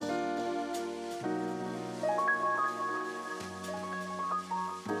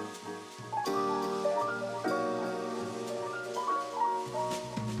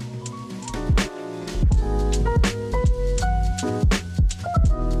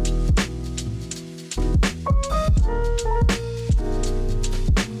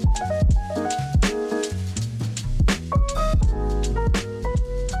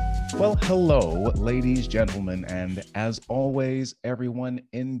hello, ladies, gentlemen, and as always, everyone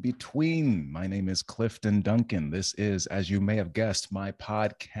in between. My name is Clifton Duncan. This is, as you may have guessed, my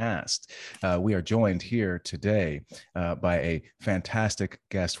podcast. We are joined here today by a fantastic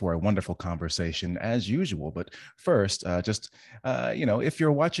guest for a wonderful conversation, as usual. But first, if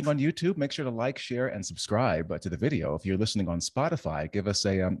you're watching on YouTube, make sure to like, share, and subscribe to the video. If you're listening on Spotify, give us a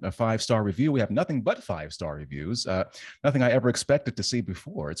 5-star review. We have nothing but 5-star reviews. Nothing I ever expected to see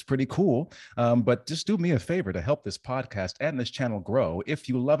before. It's pretty cool. But just do me a favor to help this podcast and this channel grow. If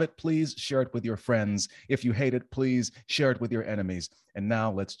you love it, please share it with your friends. If you hate it, please share it with your enemies. And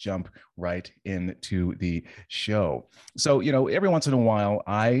now let's jump right into the show. So, every once in a while,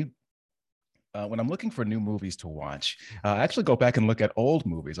 when I'm looking for new movies to watch, I actually go back and look at old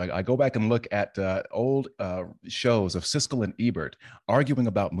movies. I go back and look at old shows of Siskel and Ebert arguing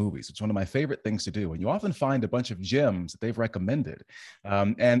about movies. It's one of my favorite things to do. And you often find a bunch of gems that they've recommended.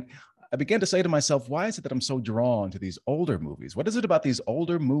 And I began to say to myself, why is it that I'm so drawn to these older movies? What is it about these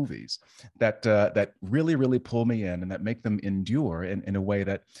older movies that really, really pull me in and that make them endure in a way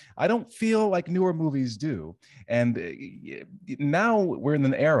that I don't feel like newer movies do? And now we're in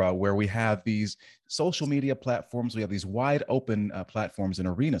an era where we have these social media platforms. We have these wide open platforms and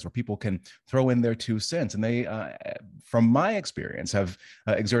arenas where people can throw in their 2 cents. And they, from my experience, have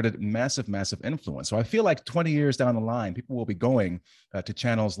exerted massive, massive influence. So I feel like 20 years down the line, people will be going to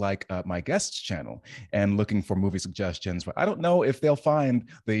channels like my guest's channel and looking for movie suggestions. But I don't know if they'll find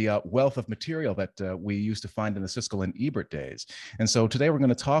the wealth of material that we used to find in the Siskel and Ebert days. And so today we're going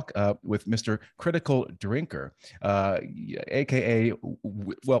to talk with Mr. Critical Drinker, AKA,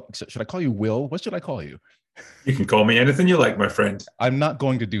 well, should I call you Will? What should I call you? You can call me anything you like, my friend. I'm not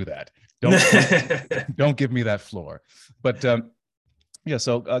going to do that. Don't give me that floor. But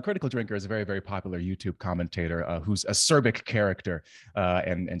so Critical Drinker is a very, very popular YouTube commentator who's acerbic character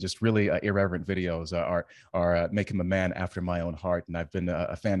and just really irreverent videos are make him a man after my own heart. And I've been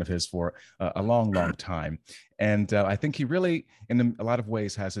a fan of his for a long, long time. And I think he really, in a lot of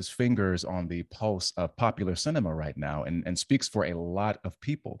ways, has his fingers on the pulse of popular cinema right now and speaks for a lot of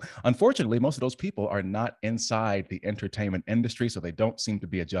people. Unfortunately, most of those people are not inside the entertainment industry, so they don't seem to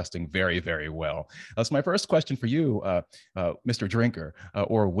be adjusting very, very well. So my first question for you, Mr. Drinker,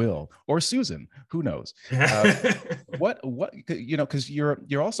 or Will, or Susan, who knows? Because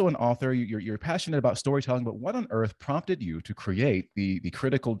you're also an author, you're passionate about storytelling, but what on earth prompted you to create the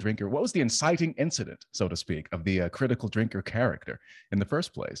Critical Drinker? What was the inciting incident, so to speak, of the Critical Drinker character in the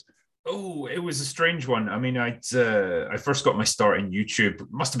first place? Oh, it was a strange one. I mean, I first got my start in YouTube. It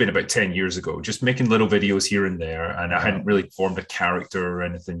must have been about 10 years ago, just making little videos here and there. And I hadn't really formed a character or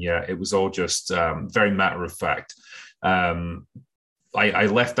anything yet. It was all just very matter of fact. I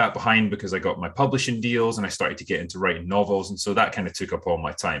left that behind because I got my publishing deals and I started to get into writing novels. And so that kind of took up all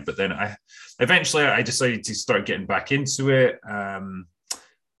my time. But then I decided to start getting back into it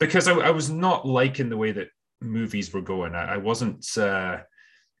because I was not liking the way that movies were going. I wasn't,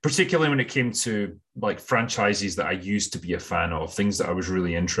 particularly when it came to like franchises that I used to be a fan of, things that I was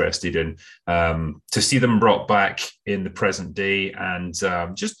really interested in, to see them brought back in the present day and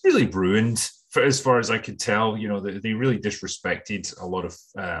just really ruined. For as far as I could tell, they really disrespected a lot of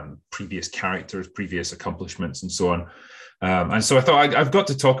previous characters, previous accomplishments, and so on. And so I thought I've got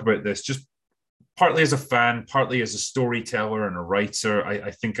to talk about this, just partly as a fan, partly as a storyteller and a writer.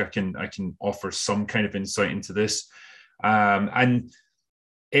 I think I can offer some kind of insight into this. And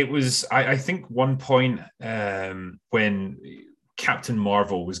it was, I think, one point when Captain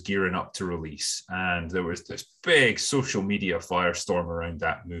Marvel was gearing up to release, and there was this big social media firestorm around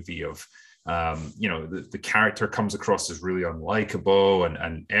that movie of, the character comes across as really unlikable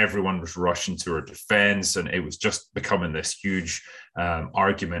and everyone was rushing to her defense, and it was just becoming this huge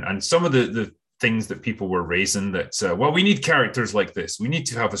argument. And some of the things that people were raising that, we need characters like this. We need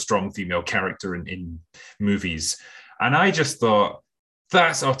to have a strong female character in movies. And I just thought,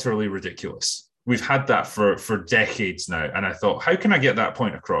 that's utterly ridiculous. We've had that for decades now. And I thought, how can I get that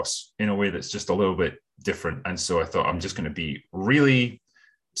point across in a way that's just a little bit different? And so I thought, I'm just going to be really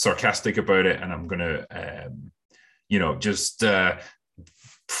sarcastic about it. And I'm going to, just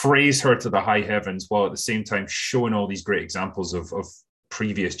praise her to the high heavens while at the same time showing all these great examples of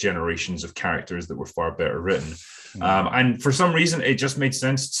previous generations of characters that were far better written. And for some reason, it just made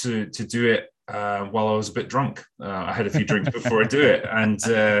sense to do it while I was a bit drunk. I had a few drinks before I do it. And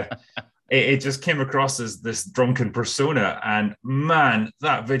it just came across as this drunken persona. And man,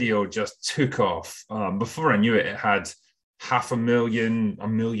 that video just took off. Before I knew it, it had 500,000,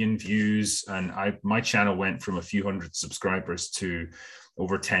 1 million views. And my channel went from a few hundred subscribers to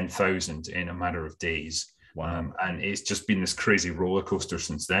over 10,000 in a matter of days. Wow. And it's just been this crazy roller coaster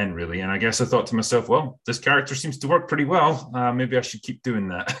since then, really. And I guess I thought to myself, well, this character seems to work pretty well. Maybe I should keep doing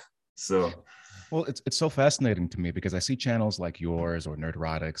that. So, Well, it's so fascinating to me because I see channels like yours or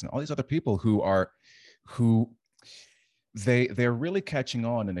Nerdrotics and all these other people who they're really catching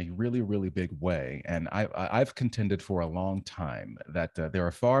on in a really big way, and I've contended for a long time that there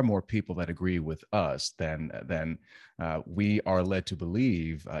are far more people that agree with us than we are led to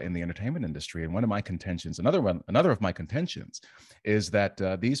believe in the entertainment industry. And one of my contentions, another of my contentions, is that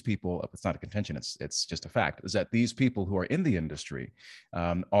these people, it's not a contention, it's just a fact, is that these people who are in the industry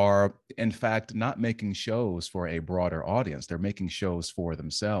are in fact not making shows for a broader audience. They're making shows for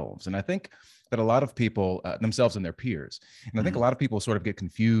themselves, and I think that a lot of people, themselves and their peers, and I think a lot of people sort of get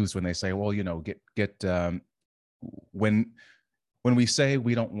confused when they say, well, you know, when we say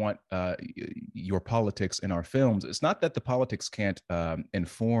we don't want your politics in our films, it's not that the politics can't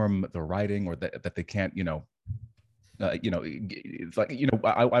inform the writing, or that they can't, it's like,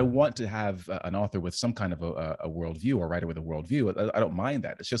 I want to have an author with some kind of a worldview, or a writer with a worldview. I don't mind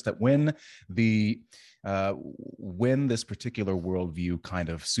that. It's just that when this particular worldview kind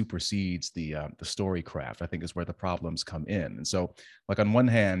of supersedes the story craft, I think is where the problems come in. And so, like, on one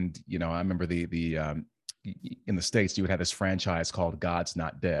hand, I remember in the States, you would have this franchise called God's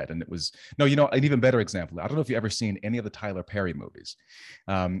Not Dead. And it was, no, an even better example. I don't know if you've ever seen any of the Tyler Perry movies.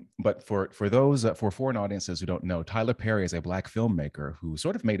 But for those, for foreign audiences who don't know, Tyler Perry is a Black filmmaker who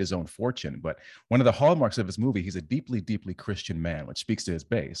sort of made his own fortune. But one of the hallmarks of his movie, he's a deeply Christian man, which speaks to his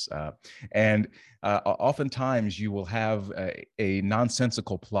base. And oftentimes you will have a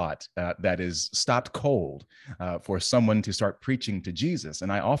nonsensical plot that is stopped cold for someone to start preaching to Jesus.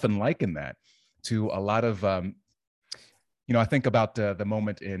 And I often liken that to a lot of, I think about the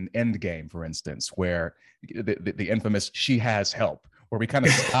moment in Endgame, for instance, where the infamous "she has help," where we kind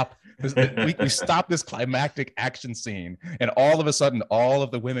of stop, we stop this climactic action scene, and all of a sudden, all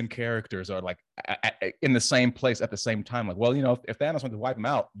of the women characters are like in the same place at the same time. Like, well, if Thanos wants to wipe them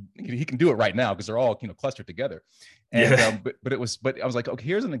out, he can do it right now because they're all clustered together. And yeah. but I was like, okay,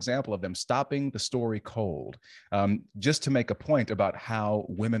 here's an example of them stopping the story cold, just to make a point about how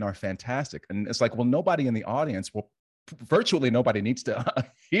women are fantastic. And it's like, well, nobody in the audience virtually nobody needs to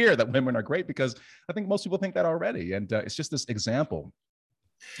hear that women are great, because I think most people think that already. And it's just this example.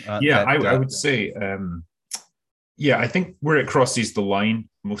 I would say, I think where it crosses the line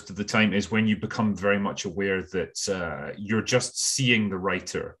most of the time is when you become very much aware that you're just seeing the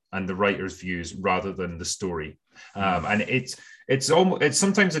writer and the writer's views rather than the story. And it's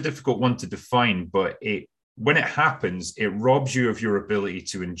sometimes a difficult one to define, but when it happens, it robs you of your ability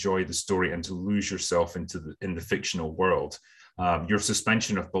to enjoy the story and to lose yourself in the fictional world. Your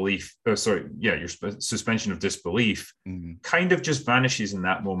suspension of belief, your suspension of disbelief kind of just vanishes in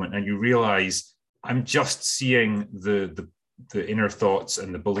that moment, and you realize, I'm just seeing the inner thoughts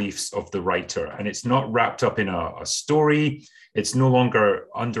and the beliefs of the writer, and it's not wrapped up in a story. It's no longer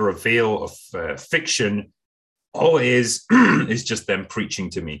under a veil of fiction. All it is is just them preaching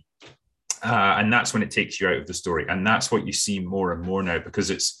to me. And that's when it takes you out of the story. And that's what you see more and more now,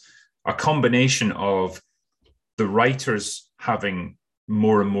 because it's a combination of the writers having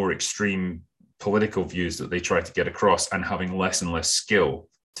more and more extreme political views that they try to get across, and having less and less skill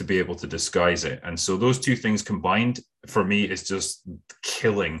to be able to disguise it. And so those two things combined, for me, is just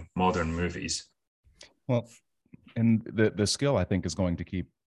killing modern movies. Well, and the skill, I think, is going to keep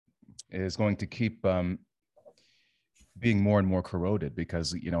being more and more corroded,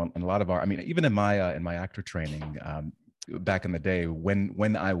 because in a lot of even in my actor training back in the day,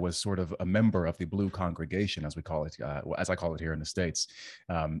 when I was sort of a member of the Blue Congregation, as we call it, as I call it here in the States,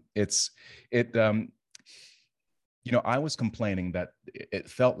 I was complaining that it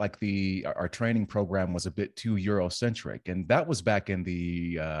felt like our training program was a bit too Eurocentric, and that was back in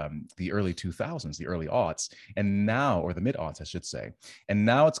the early 2000s, the early aughts, and now, or the mid aughts, I should say, and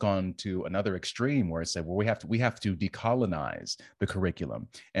now it's gone to another extreme where it's said, well, we have to decolonize the curriculum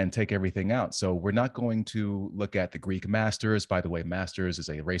and take everything out. So we're not going to look at the Greek masters. By the way, masters is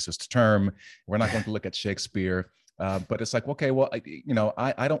a racist term. We're not going to look at Shakespeare, but it's like, okay, well,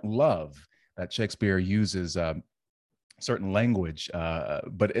 I don't love that Shakespeare uses certain language,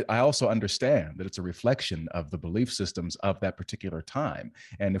 but I also understand that it's a reflection of the belief systems of that particular time.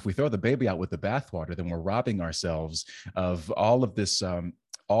 And if we throw the baby out with the bathwater, then we're robbing ourselves of all of this,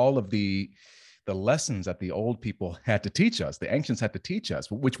 all of the lessons that the old people had to teach us, the ancients had to teach us,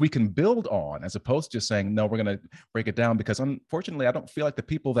 which we can build on, as opposed to just saying, no, we're going to break it down, because unfortunately, I don't feel like the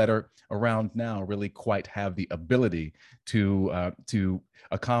people that are around now really quite have the ability to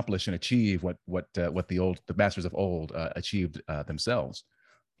accomplish and achieve what the masters of old achieved themselves.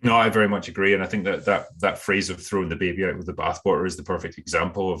 No, I very much agree, and I think that phrase of throwing the baby out with the bathwater is the perfect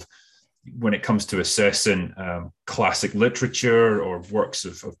example of when it comes to assessing classic literature or works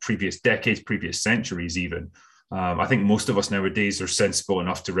of previous decades, previous centuries, even. I think most of us nowadays are sensible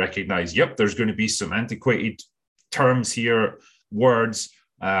enough to recognize, yep, there's going to be some antiquated terms here, words,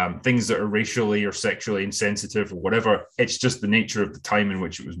 things that are racially or sexually insensitive or whatever. It's just the nature of the time in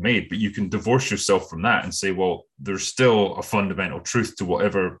which it was made. But you can divorce yourself from that and say, well, there's still a fundamental truth to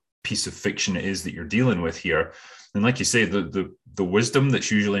whatever piece of fiction it is that you're dealing with here. And like you say, the wisdom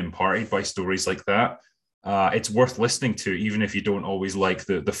that's usually imparted by stories like that, it's worth listening to, even if you don't always like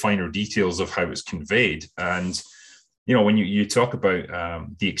the finer details of how it's conveyed. And, you know, when you talk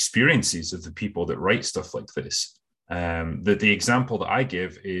about the experiences of the people that write stuff like this, the example that I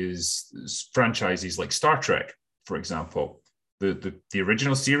give is franchises like Star Trek, for example. The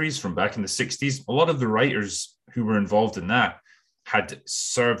original series from back in the 60s, a lot of the writers who were involved in that had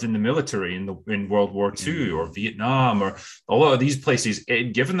served in the military in World War II or Vietnam, or a lot of these places. It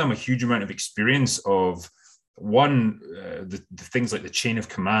had given them a huge amount of experience of the things like the chain of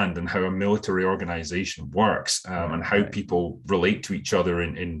command and how a military organization works, and how people relate to each other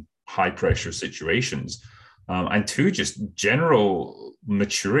in high pressure situations, and two, just general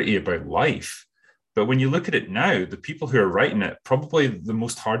maturity about life. But when you look at it now, the people who are writing it, probably the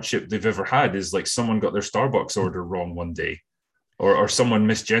most hardship they've ever had is like someone got their Starbucks order wrong one day, or someone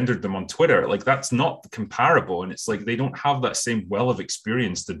misgendered them on Twitter. Like, that's not comparable. And it's like they don't have that same well of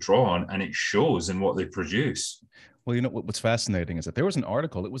experience to draw on, and it shows in what they produce. Well, you know, what's fascinating is that there was an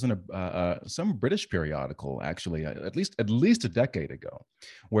article. It was in some British periodical, actually, at least a decade ago,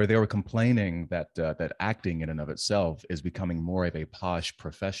 where they were complaining that that acting in and of itself is becoming more of a posh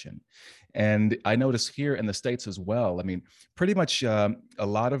profession. And I notice here in the States as well. I mean, pretty much a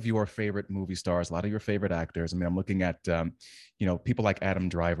lot of your favorite movie stars, a lot of your favorite actors. I mean, I'm looking at you know, people like Adam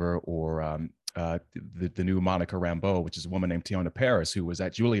Driver, or the new Monica Rambeau, which is a woman named Tiona Paris, who was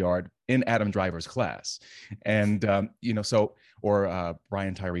at Juilliard in Adam Driver's class. And, you know, so, or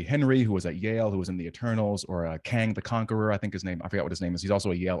Brian Tyree Henry, who was at Yale, who was in The Eternals, or Kang the Conqueror, I think his name, I forgot what his name is. He's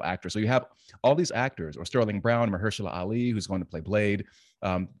also a Yale actor. So you have all these actors, or Sterling Brown, Mahershala Ali, who's going to play Blade,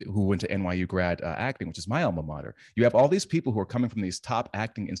 who went to NYU grad acting, which is my alma mater. You have all these people who are coming from these top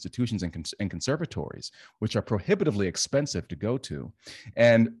acting institutions and conservatories, which are prohibitively expensive to go to.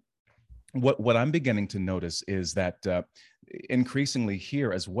 And what I'm beginning to notice is that increasingly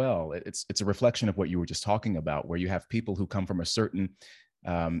here as well, it's a reflection of what you were just talking about, where you have people who come from a certain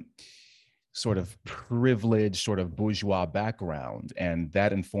sort of privileged, sort of bourgeois background, and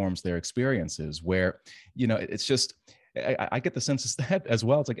that informs their experiences. Where, you know, it's just, I get the sense of that as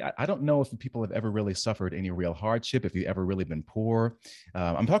well. It's like, I don't know if people have ever really suffered any real hardship, if you've ever really been poor.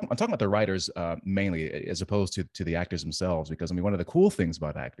 I'm talking about the writers mainly, as opposed to the actors themselves, because I mean, one of the cool things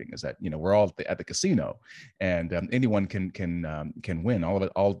about acting is that, you know, we're all at the casino, and anyone can win. All of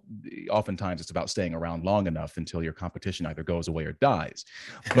it, oftentimes it's about staying around long enough until your competition either goes away or dies.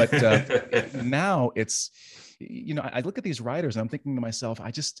 But now it's, you know, I look at these writers and I'm thinking to myself,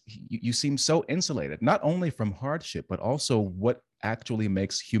 you seem so insulated, not only from hardship, but also what actually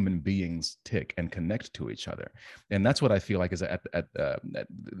makes human beings tick and connect to each other. And that's what I feel like is at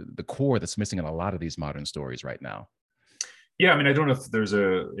the core that's missing in a lot of these modern stories right now. Yeah, I mean, I don't know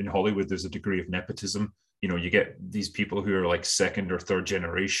if in Hollywood, there's a degree of nepotism. You know, you get these people who are like second or third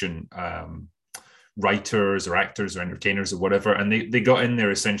generation writers or actors or entertainers or whatever, and they got in there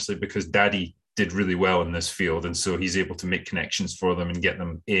essentially because daddy did really well in this field, and so he's able to make connections for them and get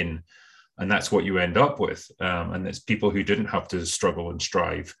them in, and that's what you end up with. And it's people who didn't have to struggle and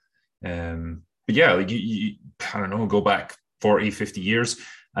strive. But yeah, like you I don't know, go back 40, 50 years,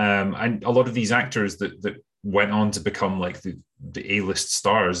 and a lot of these actors that went on to become like the A-list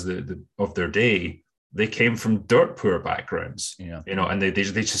stars of their day, they came from dirt poor backgrounds. Yeah. You know, and they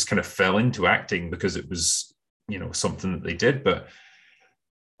just kind of fell into acting because it was, you know, something that they did. But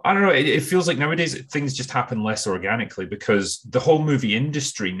I don't know. It feels like nowadays things just happen less organically, because the whole movie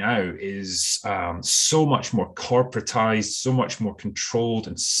industry now is so much more corporatized, so much more controlled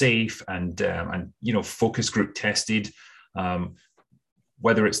and safe, and you know, focus group tested.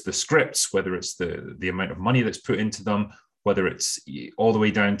 Whether it's the scripts, whether it's the amount of money that's put into them, whether it's all the way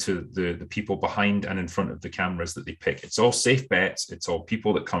down to the people behind and in front of the cameras that they pick, it's all safe bets. It's all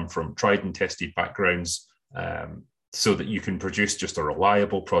people that come from tried and tested backgrounds. So that you can produce just a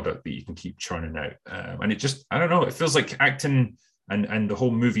reliable product that you can keep churning out. And it just, I don't know, it feels like acting and the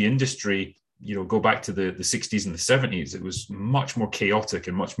whole movie industry, you know, go back to the 60s and the 70s, it was much more chaotic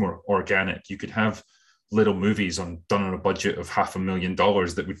and much more organic. You could have little movies done on a budget of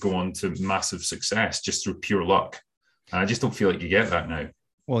 $500,000 that would go on to massive success just through pure luck. And I just don't feel like you get that now.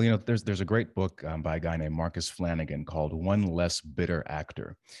 Well, there's a great book by a guy named Marcus Flanagan called "One Less Bitter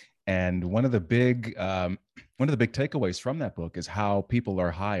Actor," and one of the big takeaways from that book is how people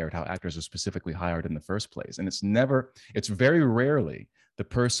are hired, how actors are specifically hired in the first place, and it's very rarely the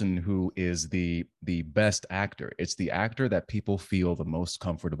person who is the best actor. It's the actor that people feel the most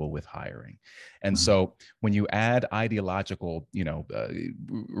comfortable with hiring, and Mhm. so when you add ideological,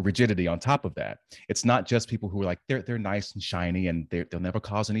 rigidity on top of that, it's not just people who are like they're nice and shiny and they'll never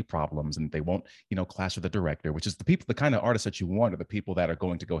cause any problems and they won't clash with the director, which is the kind of artists that you want are the people that are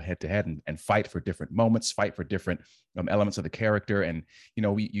going to go head to head and fight for different moments, fight for different elements of the character. And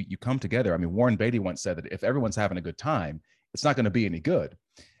you come together. I mean, Warren Beatty once said that if everyone's having a good time, it's not going to be any good.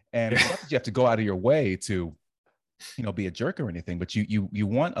 And it's not that you have to go out of your way to be a jerk or anything, but you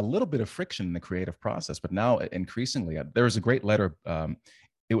want a little bit of friction in the creative process. But now increasingly, there was a great letter.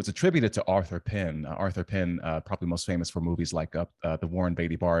 It was attributed to Arthur Penn. Arthur Penn, probably most famous for movies like the Warren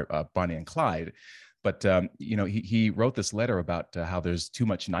Beatty Bonnie and Clyde. But he wrote this letter about how there's too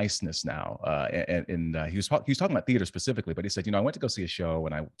much niceness now, and he was talking about theater specifically. But he said, I went to go see a show,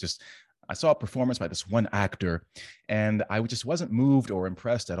 and I saw a performance by this one actor, and I just wasn't moved or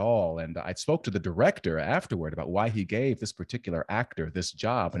impressed at all. And I spoke to the director afterward about why he gave this particular actor this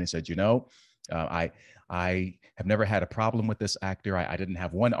job, and he said, I have never had a problem with this actor. I didn't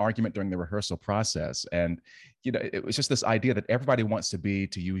have one argument during the rehearsal process. And, it was just this idea that everybody wants to be,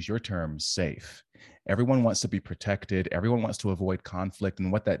 to use your term, safe. Everyone wants to be protected. Everyone wants to avoid conflict.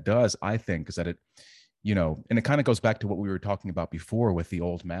 And what that does, I think, is that and it kind of goes back to what we were talking about before with the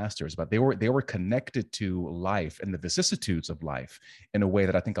old masters, but they were connected to life and the vicissitudes of life in a way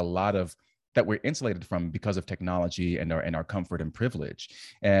that I think a lot of that we're insulated from because of technology and our comfort and privilege.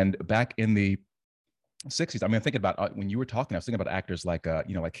 And back in the 60s, I mean, I'm thinking about when you were talking, I was thinking about actors like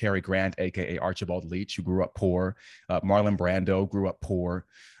like Cary Grant, aka Archibald Leach, who grew up poor. Marlon Brando grew up poor.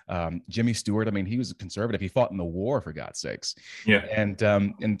 Jimmy Stewart, I mean, he was a conservative. He fought in the war, for God's sakes. Yeah.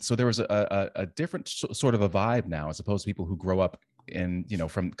 And so there was a different sort of a vibe now, as opposed to people who grow up in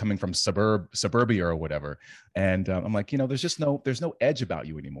coming from suburbia or whatever. And I'm like, there's no edge about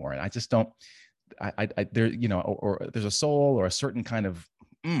you anymore. And I just don't. There, or there's a soul or a certain kind of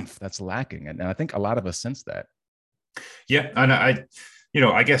oomph that's lacking, and I think a lot of us sense that. Yeah, and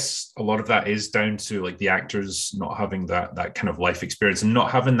I guess a lot of that is down to like the actors not having that kind of life experience and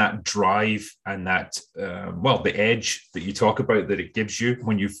not having that drive and that the edge that you talk about that it gives you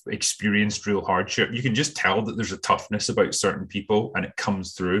when you've experienced real hardship. You can just tell that there's a toughness about certain people, and it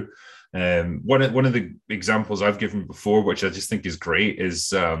comes through. One of the examples I've given before, which I just think is great,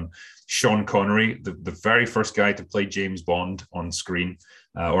 is Sean Connery, the very first guy to play James Bond on screen,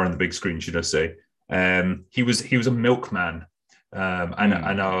 or on the big screen, should I say. He was a milkman, and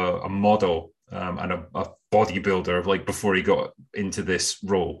a model, and a bodybuilder, like before he got into this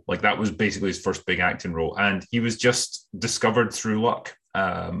role. Like that was basically his first big acting role, and he was just discovered through luck.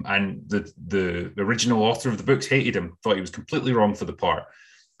 And the original author of the books hated him, thought he was completely wrong for the part.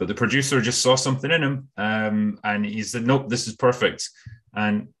 But the producer just saw something in him, and he said, "Nope, this is perfect."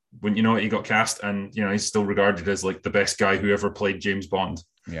 And when he got cast, and he's still regarded as like the best guy who ever played James Bond.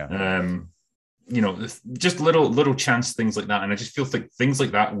 Yeah. Just little chance things like that, and I just feel like things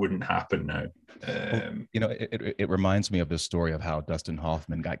like that wouldn't happen now. It reminds me of this story of how Dustin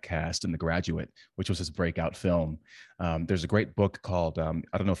Hoffman got cast in The Graduate, which was his breakout film. There's a great book called, I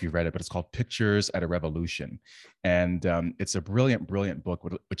don't know if you've read it, but it's called Pictures at a Revolution. And it's a brilliant book,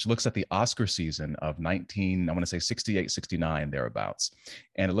 which looks at the Oscar season of I want to say 68, 69, thereabouts.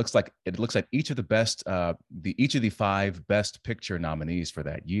 And it looks at each of the 5 best picture nominees for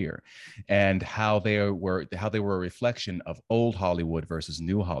that year, and how they were a reflection of old Hollywood versus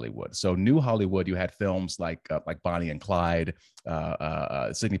new Hollywood. So new Hollywood, you had films like Bonnie and Clyde,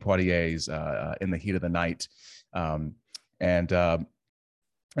 Sidney Poitier's In the Heat of the Night, and The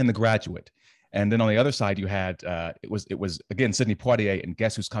Graduate. And then on the other side, you had it was again Sidney Poitier and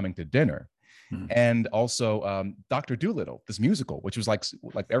Guess Who's Coming to Dinner. And also Dr. Dolittle, this musical, which was like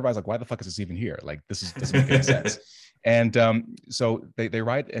everybody's like, why the fuck is this even here? Like doesn't make any sense. And so they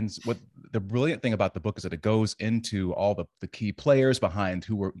write, and what the brilliant thing about the book is that it goes into all the key players behind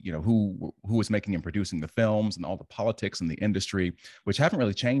who was making and producing the films, and all the politics in the industry, which haven't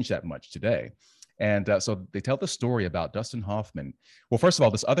really changed that much today. And so they tell the story about Dustin Hoffman. Well, first of all,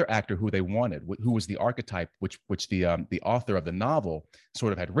 this other actor who they wanted, who was the archetype which the author of the novel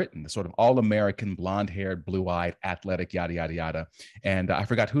sort of had written, the sort of all-American, blonde-haired, blue-eyed, athletic, yada yada yada. And I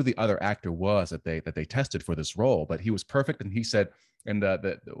forgot who the other actor was that they tested for this role, but he was perfect. And he said, and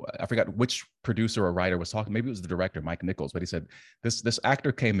I forgot which producer or writer was talking. Maybe it was the director, Mike Nichols, but he said this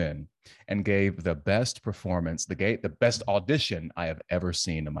actor came in and gave the best performance, the best audition I have ever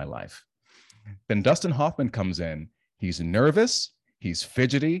seen in my life. Then Dustin Hoffman comes in. He's nervous. He's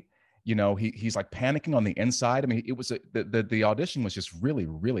fidgety. He's like panicking on the inside. I mean, it was the audition was just really,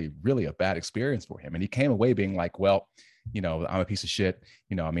 really, really a bad experience for him. And he came away being like, well, I'm a piece of shit.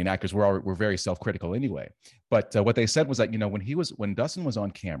 I mean, actors we're very self-critical anyway. But what they said was that, when Dustin was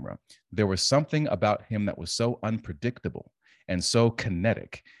on camera, there was something about him that was so unpredictable and so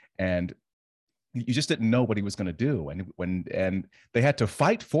kinetic, and you just didn't know what he was going to do. And they had to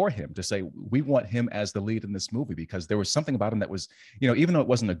fight for him to say, we want him as the lead in this movie, because there was something about him that was, even though it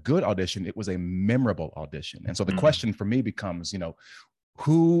wasn't a good audition, it was a memorable audition. And so the question for me becomes,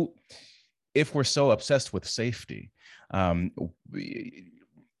 who, if we're so obsessed with safety,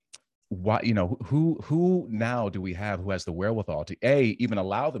 why, who now do we have who has the wherewithal to even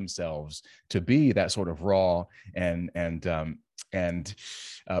allow themselves to be that sort of raw and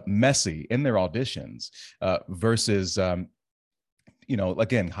messy in their auditions versus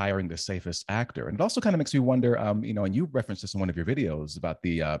again, hiring the safest actor. And it also kind of makes me wonder, and you referenced this in one of your videos about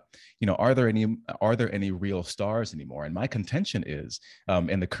the are there any real stars anymore? And my contention is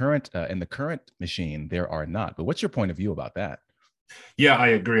in the current machine there are not. But what's your point of view about that? Yeah, I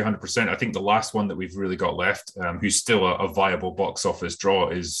agree 100%. I think the last one that we've really got left, who's still a viable box office draw,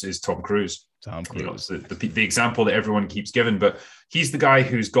 is Tom Cruise. Tom Cruise. The example that everyone keeps giving, but he's the guy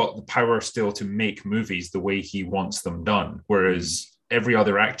who's got the power still to make movies the way he wants them done. Whereas every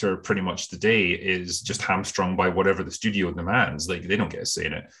other actor pretty much today is just hamstrung by whatever the studio demands. Like, they don't get a say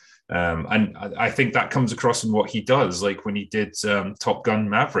in it. And I think that comes across in what he does. Like when he did Top Gun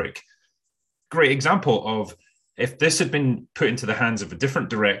Maverick, great example of, if this had been put into the hands of a different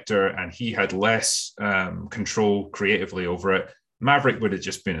director and he had less control creatively over it, Maverick would have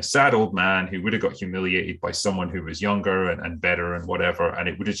just been a sad old man who would have got humiliated by someone who was younger and better and whatever. And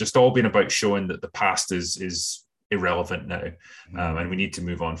it would have just all been about showing that the past is irrelevant now, and we need to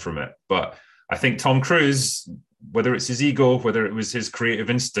move on from it. But I think Tom Cruise, whether it's his ego, whether it was his creative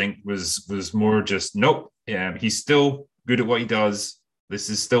instinct, was more just, nope, he's still good at what he does. This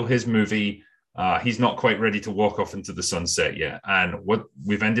is still his movie. He's not quite ready to walk off into the sunset yet. And what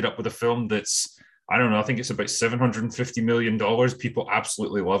we've ended up with a film that's, I don't know, I think it's about $750 million. People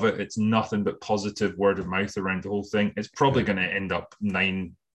absolutely love it. It's nothing but positive word of mouth around the whole thing. It's probably going to end up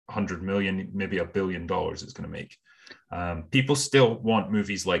 900 million, maybe $1 billion it's going to make. People still want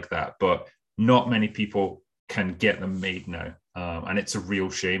movies like that, but not many people can get them made now. And it's a real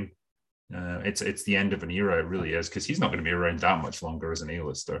shame. It's the end of an era. It really is, because he's not going to be around that much longer as an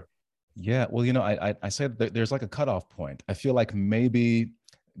A-lister. Yeah, well, I said that there's like a cutoff point. I feel like maybe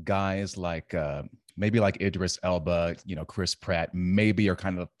guys like Idris Elba, Chris Pratt, maybe are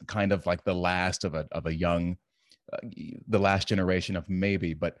kind of like the last of a young, the last generation of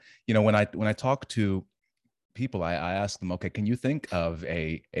maybe. But when I talk to people, I ask them, okay, can you think of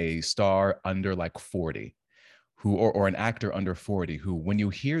a star under like 40, who or an actor under 40 who, when you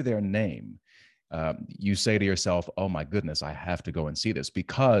hear their name, you say to yourself, oh my goodness, I have to go and see this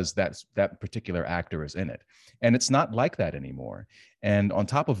because that particular actor is in it. And it's not like that anymore. And on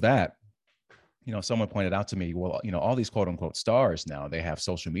top of that, someone pointed out to me, well, all these quote unquote stars now, they have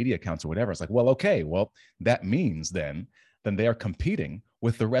social media accounts or whatever. It's like, well, okay, well, that means then they are competing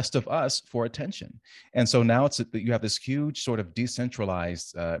with the rest of us for attention. And so now you have this huge sort of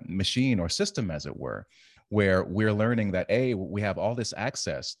decentralized machine or system, as it were, where we're learning that we have all this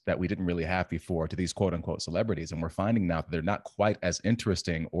access that we didn't really have before to these quote unquote celebrities. And we're finding now that they're not quite as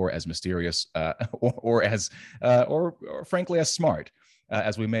interesting or as mysterious or frankly as smart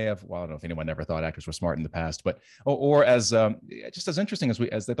as we may have. Well, I don't know if anyone ever thought actors were smart in the past, but or as just as interesting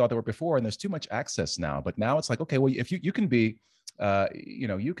as they thought they were before. And there's too much access now. But now it's like, okay, well, if you can be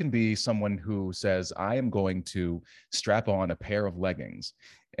you can be someone who says, I am going to strap on a pair of leggings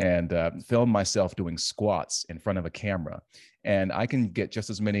and film myself doing squats in front of a camera, and I can get just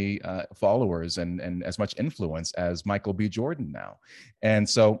as many followers and as much influence as Michael B. Jordan now. And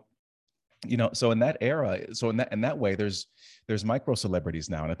so, so in that era, so in that way, there's micro celebrities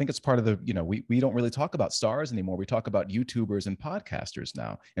now. And I think it's part of the, we don't really talk about stars anymore. We talk about YouTubers and podcasters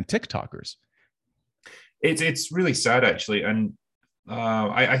now and TikTokers. It's really sad, actually. And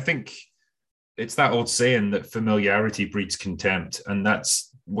I think it's that old saying that familiarity breeds contempt. And that's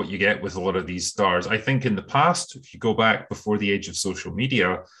what you get with a lot of these stars. I think in the past, if you go back before the age of social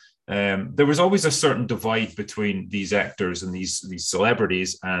media, there was always a certain divide between these actors and these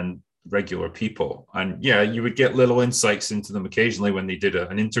celebrities and regular people. And yeah, you would get little insights into them occasionally when they did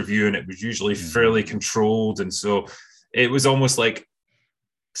an interview, and it was usually fairly controlled. And so it was almost like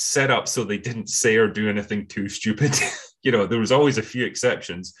set up so they didn't say or do anything too stupid. There was always a few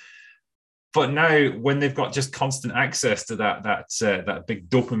exceptions. But now, when they've got just constant access to that big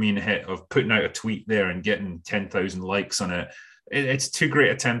dopamine hit of putting out a tweet there and getting 10,000 likes on it, it's too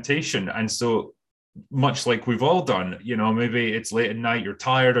great a temptation. And so, much like we've all done, maybe it's late at night, you're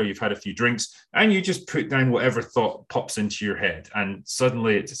tired, or you've had a few drinks, and you just put down whatever thought pops into your head, and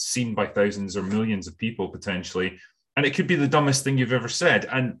suddenly it's seen by thousands or millions of people potentially. And it could be the dumbest thing you've ever said,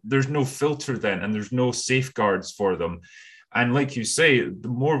 and there's no filter then, and there's no safeguards for them. And like you say, the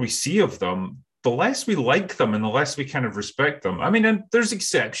more we see of them, the less we like them and the less we kind of respect them. I mean, and there's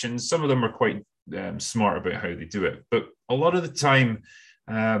exceptions. Some of them are quite smart about how they do it. But a lot of the time,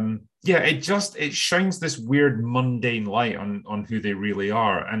 it shines this weird mundane light on who they really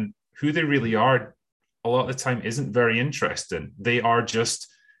are. And who they really are, a lot of the time, isn't very interesting. They are just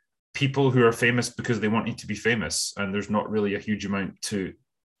people who are famous because they want you to be famous. And there's not really a huge amount to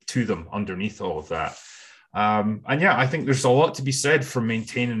them underneath all of that. I think there's a lot to be said for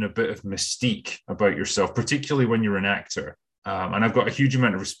maintaining a bit of mystique about yourself, particularly when you're an actor. And I've got a huge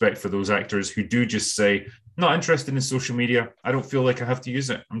amount of respect for those actors who do just say, not interested in social media. I don't feel like I have to use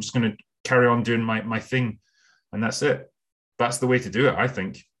it. I'm just going to carry on doing my thing. And that's it. That's the way to do it, I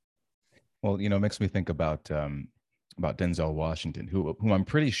think. Well, it makes me think about Denzel Washington, who I'm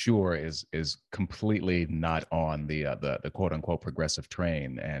pretty sure is completely not on the quote unquote progressive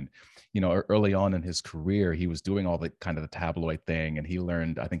train. And early on in his career, he was doing all the kind of the tabloid thing, and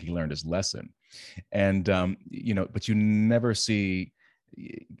I think he learned his lesson. And but you never see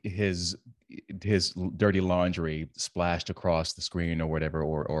his dirty laundry splashed across the screen or whatever,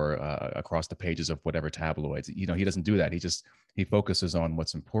 or across the pages of whatever tabloids. He doesn't do that. He focuses on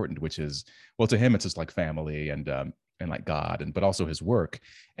what's important, which is, well, to him, it's just like family and like God, but also his work.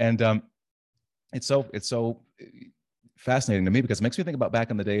 And it's so fascinating to me, because it makes me think about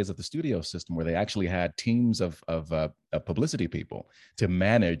back in the days of the studio system, where they actually had teams of publicity people to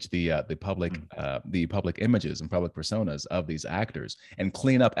manage the public images and public personas of these actors and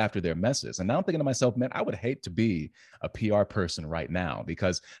clean up after their messes. And now I'm thinking to myself, man, I would hate to be a PR person right now,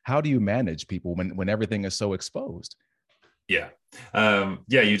 because how do you manage people when everything is so exposed? Yeah.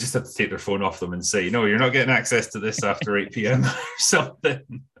 You just have to take their phone off them and say, no, you're not getting access to this after 8 p.m. or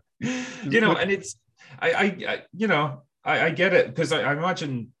something. And it's, I get it, because I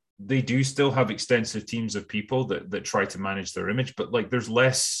imagine they do still have extensive teams of people that try to manage their image, but like there's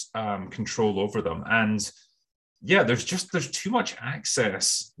less control over them. And yeah, there's too much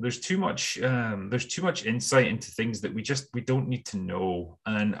access. There's too much insight into things that we don't need to know.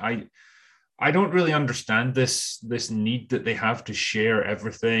 And I don't really understand this need that they have to share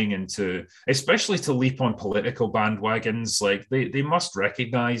everything, and especially to leap on political bandwagons. Like they must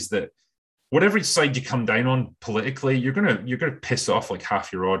recognize that whatever side you come down on politically, you're gonna piss off like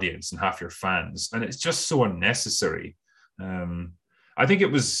half your audience and half your fans, and it's just so unnecessary. I think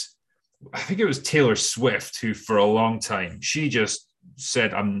it was Taylor Swift who, for a long time, she just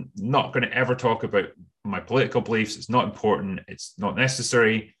said, "I'm not going to ever talk about my political beliefs. It's not important. It's not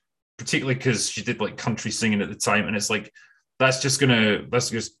necessary." Particularly because she did like country singing at the time, and it's like that's just gonna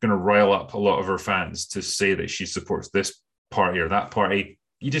rile up a lot of her fans to say that she supports this party or that party.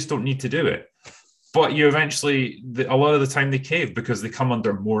 You just don't need to do it. But you eventually, a lot of the time, they cave because they come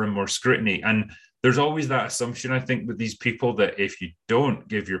under more and more scrutiny. And there's always that assumption, I think, with these people, that if you don't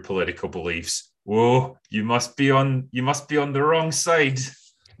give your political beliefs, whoa, you must be on the wrong side,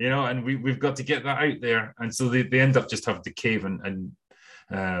 And we've got to get that out there. And so they end up just having to cave and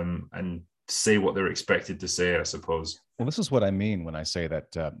say what they're expected to say, I suppose. Well, this is what I mean when I say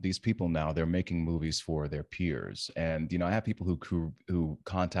that these people now, they're making movies for their peers. And, I have people who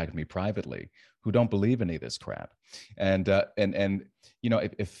contact me privately who don't believe any of this crap. And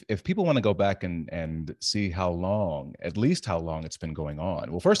if people want to go back and see at least how long it's been going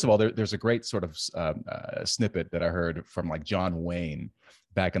on. Well, first of all, there's a great sort of snippet that I heard from like John Wayne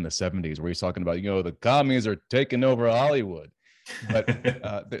back in the 70s, where he's talking about, the commies are taking over Hollywood.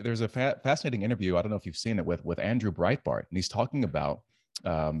 But there's a fascinating interview, I don't know if you've seen it, with Andrew Breitbart, and he's talking about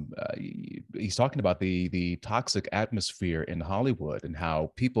the toxic atmosphere in Hollywood, and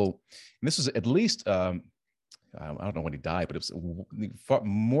how people, and this was at least I don't know when he died, but it was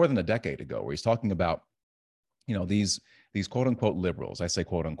more than a decade ago, where he's talking about these quote unquote liberals, I say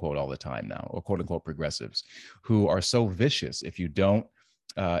quote unquote all the time now, or quote unquote progressives, who are so vicious if you don't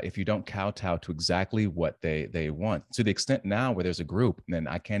if you don't kowtow to exactly what they want, to the extent now where there's a group, and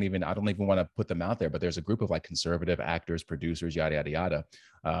I don't even want to put them out there, but there's a group of like conservative actors, producers, yada, yada, yada,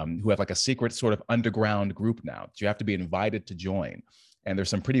 who have like a secret sort of underground group now that you have to be invited to join. And there's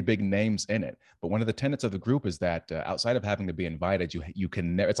some pretty big names in it. But one of the tenets of the group is that outside of having to be invited, you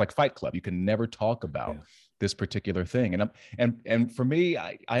can never, it's like Fight Club. You can never talk about this particular thing. And for me,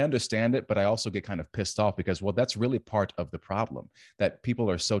 I understand it, but I also get kind of pissed off because, well, that's really part of the problem, that people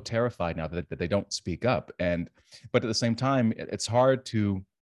are so terrified now that they don't speak up. But at the same time,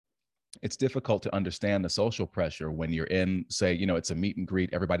 it's difficult to understand the social pressure when you're in, say, it's a meet and greet,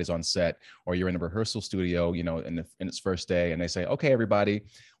 everybody's on set, or you're in a rehearsal studio, in its first day, and they say, okay, everybody,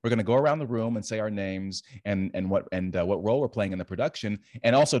 we're going to go around the room and say our names and what role we're playing in the production.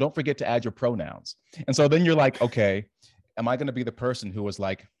 And also don't forget to add your pronouns. And so then you're like, okay, am I going to be the person who was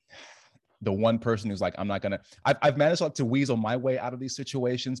like, the one person who's like, I'm not going to, I've managed to weasel my way out of these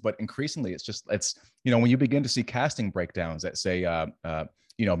situations, but increasingly it's when you begin to see casting breakdowns that say,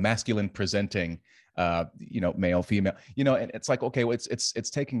 masculine presenting, male, female, and it's like, okay, well, it's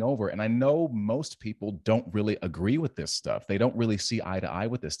taking over. And I know most people don't really agree with this stuff. They don't really see eye to eye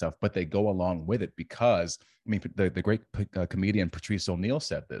with this stuff, but they go along with it because, the great comedian Patrice O'Neal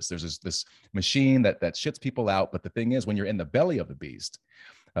said this, there's this machine that shits people out. But the thing is, when you're in the belly of the beast,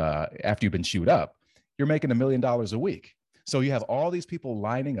 after you've been chewed up, you're making $1 million a week. So you have all these people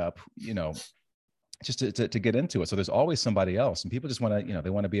lining up, just to get into it. So there's always somebody else, and people just want to,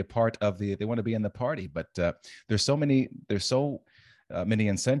 they want to be a part of they want to be in the party. But there's so many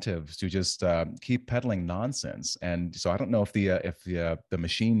incentives to just keep peddling nonsense. And so I don't know if the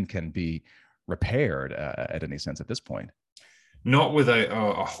machine can be repaired at any sense at this point. Not without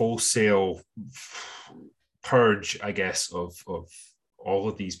a wholesale purge, I guess, of all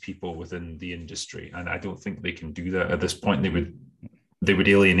of these people within the industry. And I don't think they can do that at this point. They would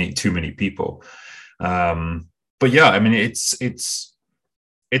alienate too many people. But yeah, it's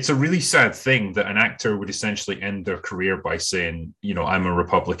a really sad thing that an actor would essentially end their career by saying, I'm a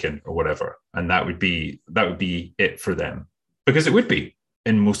Republican or whatever. And that would be it for them, because it would be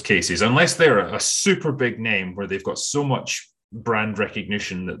in most cases, unless they're a super big name where they've got so much brand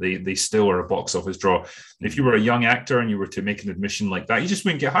recognition that they still are a box office draw. If you were a young actor and you were to make an admission like that, you just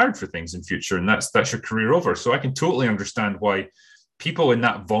wouldn't get hired for things in future. And that's your career over. So I can totally understand why people in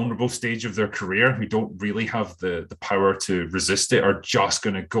that vulnerable stage of their career who don't really have the power to resist it are just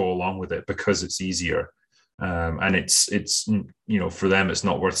going to go along with it because it's easier. And it's for them, it's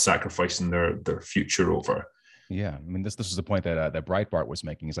not worth sacrificing their future over. Yeah. This is the point that Breitbart was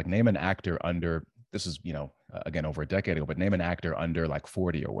making. He's like, name an actor under, this is, again, over a decade ago, but name an actor under like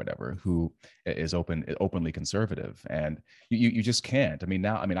 40 or whatever who is openly conservative. And you just can't.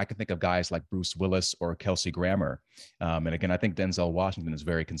 Now I can think of guys like Bruce Willis or Kelsey Grammer. And again, I think Denzel Washington is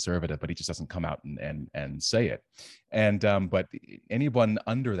very conservative, but he just doesn't come out and say it. And but anyone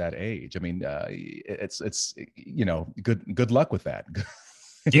under that age, it's good luck with that.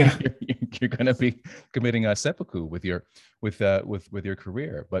 Yeah. you're going to be committing a seppuku with your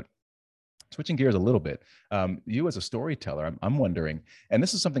career. But switching gears a little bit, you as a storyteller, I'm wondering, and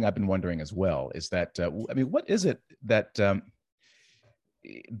this is something I've been wondering as well, is that what is it that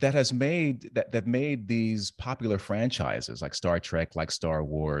has made these popular franchises like Star Trek, like Star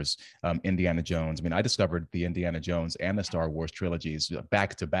Wars, Indiana Jones? I discovered the Indiana Jones and the Star Wars trilogies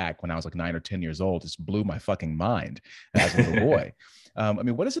back to back when I was like 9 or 10 years old. It just blew my fucking mind as a little boy.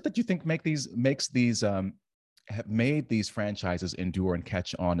 What is it that you think have made these franchises endure and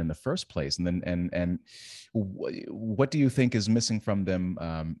catch on in the first place? And what do you think is missing from them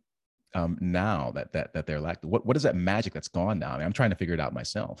now that they're lacking? What is that magic that's gone now? I'm trying to figure it out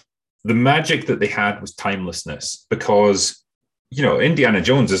myself. The magic that they had was timelessness, because Indiana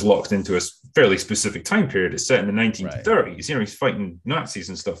Jones is locked into a fairly specific time period. It's set in the 1930s. Right. He's fighting Nazis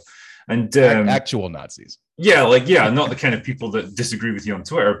and stuff. And actual Nazis. Yeah, not the kind of people that disagree with you on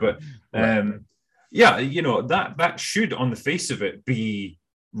Twitter, but right. That should, on the face of it, be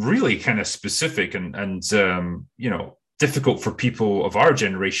really kind of specific and difficult for people of our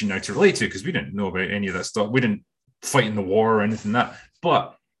generation now to relate to, because we didn't know about any of that stuff. We didn't fight in the war or anything like that.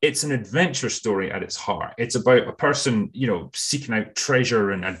 But it's an adventure story at its heart. It's about a person, seeking out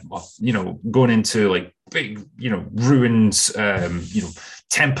treasure and going into like big, ruins,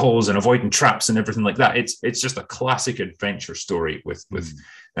 temples, and avoiding traps and everything like that. It's just a classic adventure story with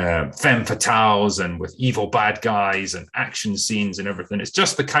femme fatales and with evil bad guys and action scenes and everything. It's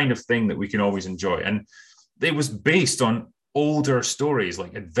just the kind of thing that we can always enjoy. And it was based on older stories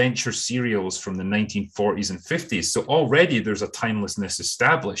like adventure serials from the 1940s and 50s. So already there's a timelessness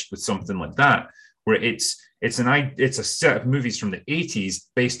established with something like that. where it's a set of movies from the 80s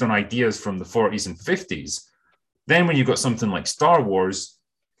based on ideas from the 40s and 50s. Then when you've got something like Star Wars,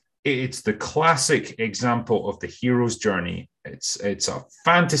 it's the classic example of the hero's journey. It's a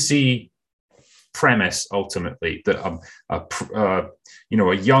fantasy premise ultimately that a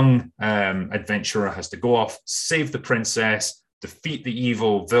young adventurer has to go off, save the princess, defeat the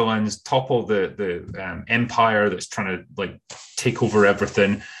evil villains, topple the empire that's trying to like take over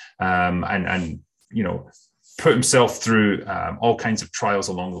everything, and put himself through all kinds of trials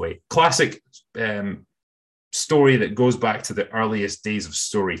along the way. Classic story that goes back to the earliest days of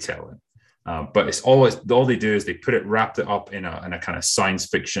storytelling. But it's all they do is they wrapped it up in a kind of science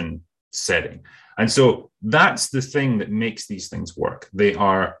fiction setting. And so that's the thing that makes these things work. They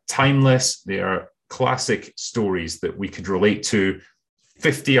are timeless. They are classic stories that we could relate to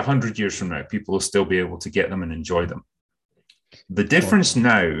 50, 100 years from now. People will still be able to get them and enjoy them. The difference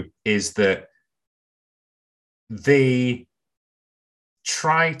now is that they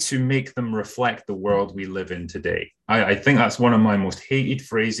try to make them reflect the world we live in today. I think that's one of my most hated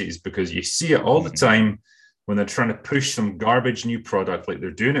phrases, because you see it all the time when they're trying to push some garbage new product, like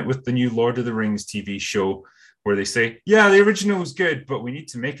they're doing it with the new Lord of the Rings TV show, where they say, yeah, the original was good, but we need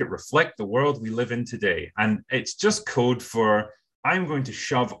to make it reflect the world we live in today. And it's just code for, I'm going to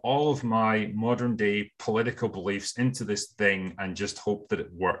shove all of my modern day political beliefs into this thing and just hope that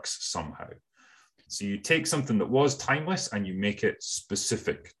it works somehow. So you take something that was timeless and you make it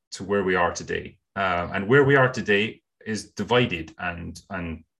specific to where we are today. And where we are today is divided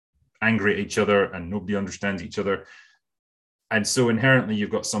and angry at each other, and nobody understands each other. And so inherently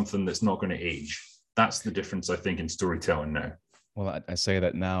you've got something that's not going to age. That's the difference, I think, in storytelling now. Well, I say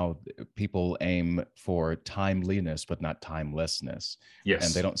that now people aim for timeliness, but not timelessness. Yes.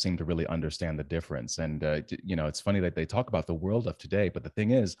 And they don't seem to really understand the difference. And, it's funny that they talk about the world of today, but the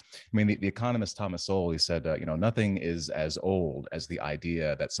thing is, I mean, the economist Thomas Sowell, he said, nothing is as old as the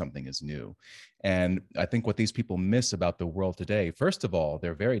idea that something is new. And I think what these people miss about the world today, first of all,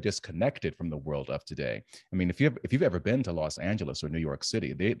 they're very disconnected from the world of today. I mean, if you've ever been to Los Angeles or New York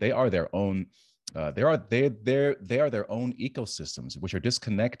City, they are their own. They are their own ecosystems, which are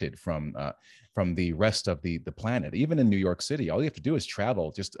disconnected from the rest of the planet. Even in New York City, all you have to do is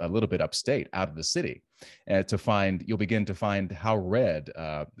travel just a little bit upstate out of the city, you'll begin to find how red,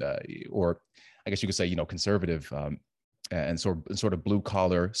 or I guess you could say, conservative, and sort of blue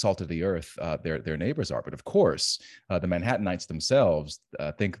collar, salt of the earth their neighbors are. But of course, the Manhattanites themselves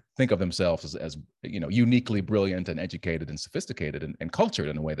think of themselves as uniquely brilliant and educated and sophisticated and cultured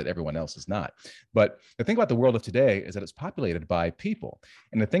in a way that everyone else is not. But the thing about the world of today is that it's populated by people.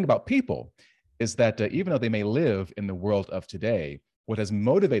 And the thing about people is that even though they may live in the world of today, what has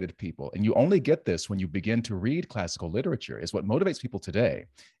motivated people, and you only get this when you begin to read classical literature, is what motivates people today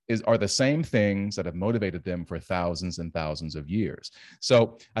are the same things that have motivated them for thousands and thousands of years.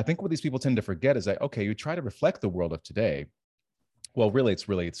 So I think what these people tend to forget is that, okay, you try to reflect the world of today. Well, really,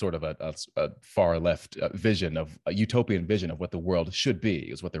 it's sort of a far left vision of a utopian vision of what the world should be,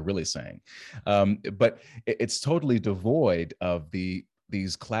 is what they're really saying. But it's totally devoid of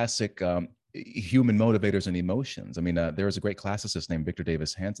these classic human motivators and emotions. I mean, there was a great classicist named Victor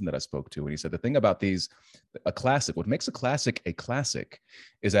Davis Hanson that I spoke to, and he said the thing about what makes a classic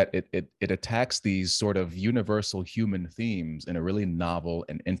is that it attacks these sort of universal human themes in a really novel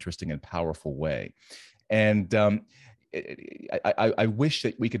and interesting and powerful way. And I wish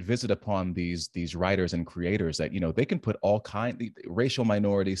that we could visit upon these writers and creators that, they can put all racial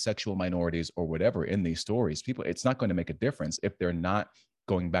minorities, sexual minorities, or whatever in these stories. It's not going to make a difference if they're not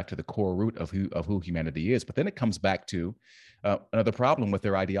going back to the core root of who humanity is. But then it comes back to another problem with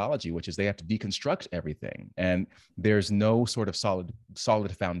their ideology, which is they have to deconstruct everything. And there's no sort of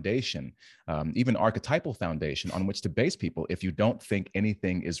solid foundation, even archetypal foundation on which to base people if you don't think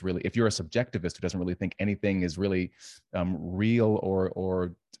anything is really, if you're a subjectivist who doesn't really think anything is really real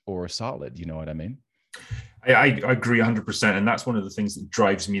or solid. You know what I mean? I agree 100%. And that's one of the things that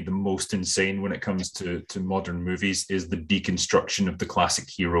drives me the most insane when it comes to modern movies, is the deconstruction of the classic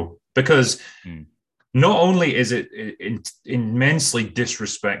hero. Because not only is it immensely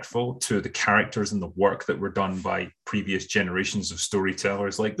disrespectful to the characters and the work that were done by previous generations of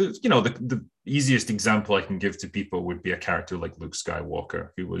storytellers, like, the easiest example I can give to people would be a character like Luke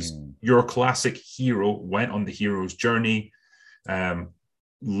Skywalker, who was your classic hero, went on the hero's journey,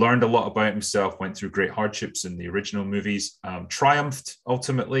 learned a lot about himself, went through great hardships in the original movies, triumphed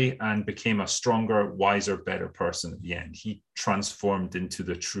ultimately, and became a stronger, wiser, better person at the end. He transformed into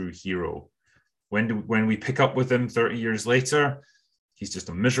the true hero. When we pick up with him 30 years later, He's just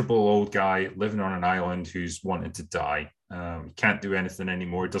a miserable old guy living on an island who's wanted to die. He can't do anything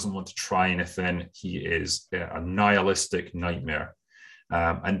anymore. He doesn't want to try anything. He is a nihilistic nightmare.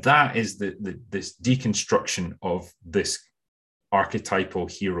 And that is this deconstruction of this archetypal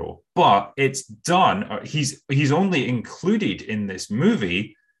hero. But it's done. He's only included in this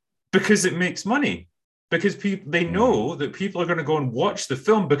movie because it makes money. Because they know that people are going to go and watch the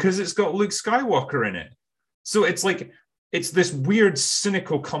film because it's got Luke Skywalker in it. So it's like, it's this weird,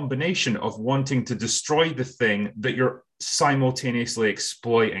 cynical combination of wanting to destroy the thing that you're simultaneously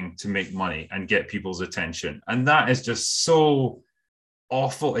exploiting to make money and get people's attention. And that is just so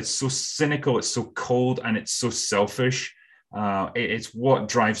awful. It's so cynical. It's so cold, and it's so selfish. It's what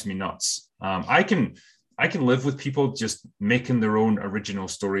drives me nuts. I can live with people just making their own original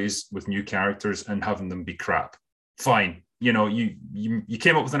stories with new characters and having them be crap. Fine. You know, you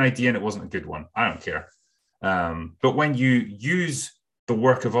came up with an idea and it wasn't a good one. I don't care. But when you use the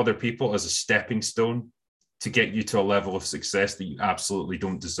work of other people as a stepping stone to get you to a level of success that you absolutely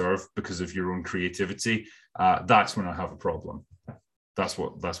don't deserve because of your own creativity, that's when I have a problem. That's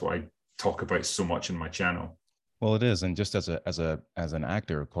what I talk about so much in my channel. Well, it is, and just as an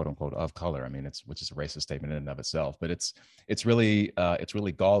actor, quote unquote, of color, I mean, which is a racist statement in and of itself, but it's really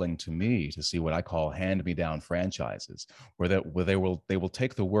galling to me to see what I call hand-me-down franchises, where they will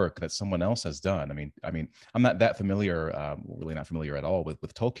take the work that someone else has done. I mean, I'm not that familiar, really not familiar at all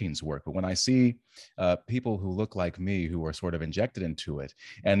with Tolkien's work, but when I see people who look like me who are sort of injected into it,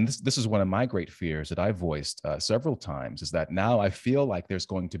 and this is one of my great fears that I voiced several times, is that now I feel like there's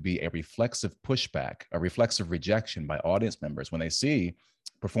going to be a reflexive pushback, a reflexive rejection by audience members when they see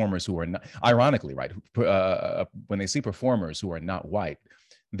performers who are not, ironically, right, when they see performers who are not white,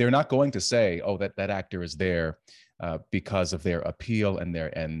 they're not going to say, oh, that actor is there because of their appeal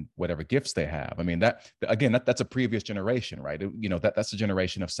and whatever gifts they have. I mean, that's a previous generation, right? You know, that's a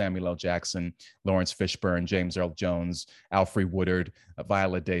generation of Samuel L. Jackson, Lawrence Fishburne, James Earl Jones, Alfre Woodard,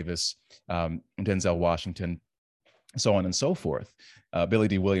 Viola Davis, Denzel Washington, so on and so forth. Billy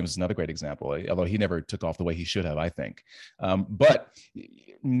D. Williams is another great example, although he never took off the way he should have, I think. But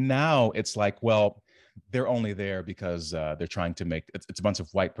now it's like, well, they're only there because they're trying to make, it's a bunch of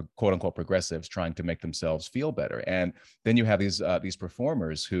white, quote unquote, progressives trying to make themselves feel better. And then you have these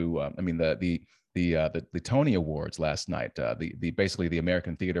performers who, I mean, the Tony Awards last night, basically the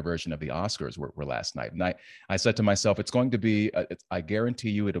American theater version of the Oscars were last night. And I said to myself, it's going to be, I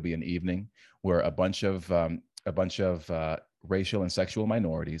guarantee you it'll be an evening where a bunch of racial and sexual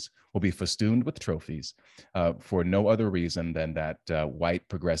minorities will be festooned with trophies for no other reason than that white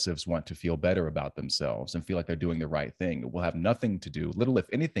progressives want to feel better about themselves and feel like they're doing the right thing. It will have nothing to do, little if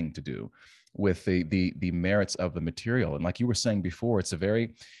anything to do, with the merits of the material. And like you were saying before, it's a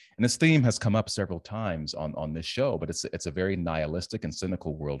very, and this theme has come up several times on this show, but it's a very nihilistic and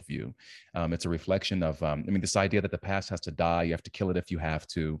cynical worldview. It's a reflection of, I mean, this idea that the past has to die, you have to kill it if you have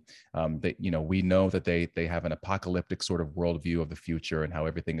to. That, you know, we know that they have an apocalyptic sort of worldview of the future and how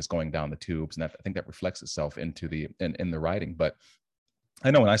everything is going down the tubes, and I think that reflects itself into in the writing. But I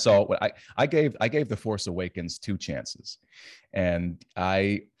know when I saw what I gave The Force Awakens 2 chances, and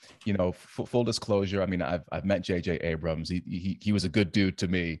you know, full disclosure, I mean, I've met J.J. Abrams. He was a good dude to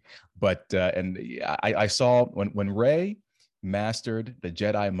me, but and I saw when Rey mastered the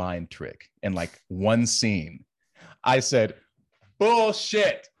Jedi mind trick in like one scene, I said,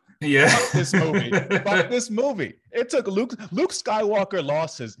 bullshit. Yeah. Fuck this movie. Fuck this movie. It took Luke Skywalker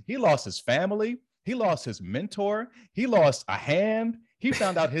lost his family. He lost his mentor. He lost a hand. He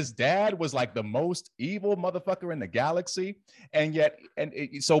found out his dad was like the most evil motherfucker in the galaxy. And yet, when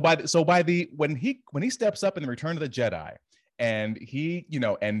he steps up in the Return of the Jedi, and he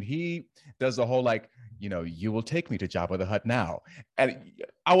does the whole like, you know, you will take me to Jabba the Hutt now. And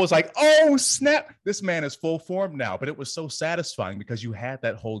I was like, oh, snap, this man is full form now. But it was so satisfying because you had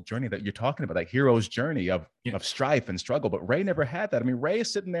that whole journey that you're talking about, that hero's journey of strife and struggle. But Rey never had that. I mean, Rey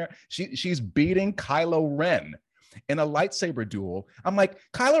is sitting there, she's beating Kylo Ren in a lightsaber duel. I'm like,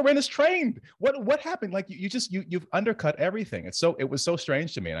 Kylo Ren is trained. What happened? Like you've undercut everything. It was so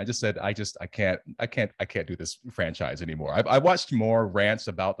strange to me. And I just said, I can't do this franchise anymore. I watched more rants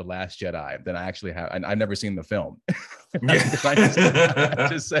about The Last Jedi than I actually have. And I've never seen the film. I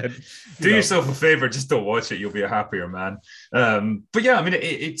just said, do yourself a favor, just don't watch it. You'll be a happier man. But yeah, I mean,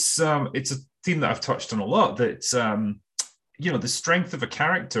 it's a theme that I've touched on a lot, that you know, the strength of a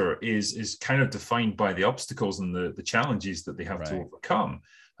character is kind of defined by the obstacles and the challenges that they have to overcome.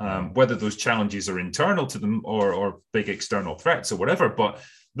 Right. whether those challenges are internal to them or big external threats or whatever. But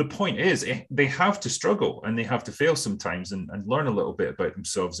the point is, they have to struggle and they have to fail sometimes and learn a little bit about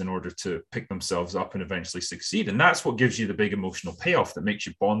themselves in order to pick themselves up and eventually succeed. And that's what gives you the big emotional payoff that makes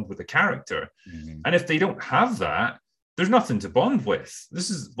you bond with the character. Mm-hmm. And if they don't have that, there's nothing to bond with. This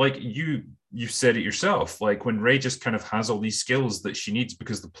is like you said it yourself. Like when Rey just kind of has all these skills that she needs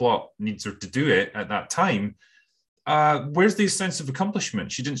because the plot needs her to do it at that time. Where's the sense of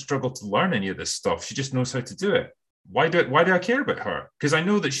accomplishment? She didn't struggle to learn any of this stuff. She just knows how to do it. Why do I care about her? Because I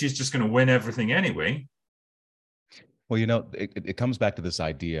know that she's just going to win everything anyway. Well, you know, it comes back to this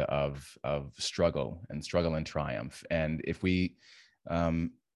idea of struggle and triumph. And if we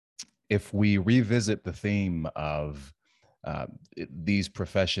revisit the theme of these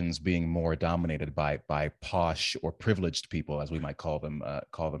professions being more dominated by posh or privileged people, as we might call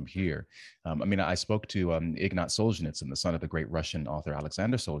them here. I mean, I spoke to Ignat Solzhenitsyn, the son of the great Russian author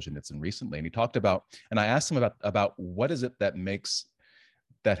Alexander Solzhenitsyn, recently, and he talked about, and I asked him about what is it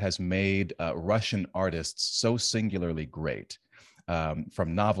that has made Russian artists so singularly great,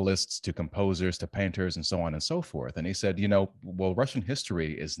 from novelists to composers to painters and so on and so forth. And he said, you know, well, Russian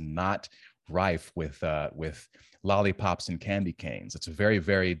history is not rife with lollipops and candy canes. It's a very,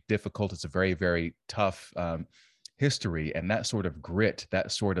 very difficult. It's a very, very tough history, and that sort of grit,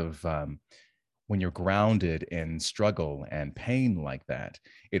 that sort of when you're grounded in struggle and pain like that,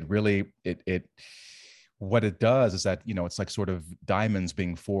 it really what it does is that, you know, it's like sort of diamonds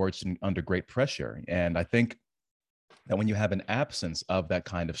being forged under great pressure. And I think that when you have an absence of that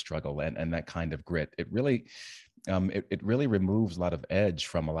kind of struggle and that kind of grit, it really it really removes a lot of edge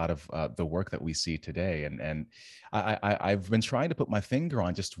from a lot of the work that we see today. And I've been trying to put my finger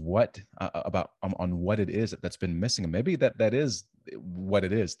on just what on what it is that's been missing. And maybe that is what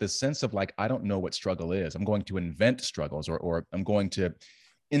it is. This sense of like, I don't know what struggle is. I'm going to invent struggles, or I'm going to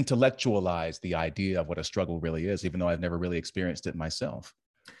intellectualize the idea of what a struggle really is, even though I've never really experienced it myself.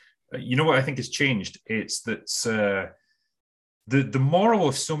 You know what I think has changed? It's that the moral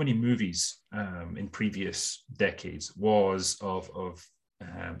of so many movies in previous decades was of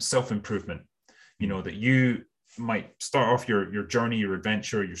self-improvement. You know, that you might start off your journey, your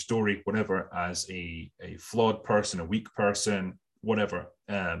adventure, your story, whatever, as a flawed person, a weak person, whatever.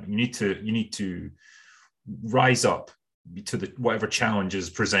 You need to rise up to whatever challenges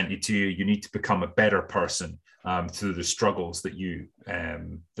presented to you. You need to become a better person through the struggles that you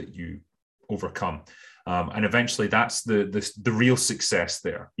overcome. And eventually that's the real success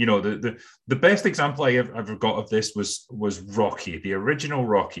there. You know, the best example I ever got of this was Rocky, the original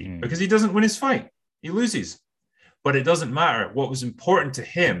Rocky, because he doesn't win his fight. He loses. But it doesn't matter. What was important to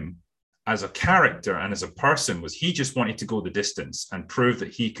him as a character and as a person was he just wanted to go the distance and prove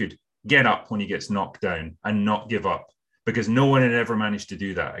that he could get up when he gets knocked down and not give up, because no one had ever managed to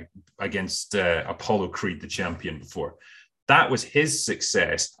do that against Apollo Creed, the champion, before. That was his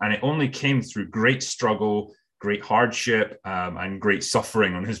success, and it only came through great struggle, great hardship, and great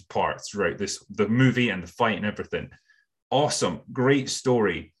suffering on his part throughout the movie and the fight and everything. Awesome, great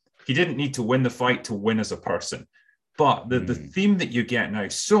story. He didn't need to win the fight to win as a person. But the theme that you get now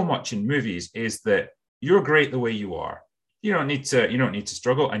so much in movies is that you're great the way you are. You don't need to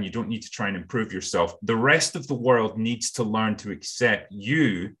struggle, and you don't need to try and improve yourself. The rest of the world needs to learn to accept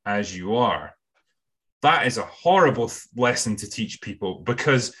you as you are. That is a horrible lesson to teach people,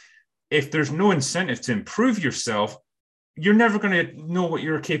 because if there's no incentive to improve yourself, you're never going to know what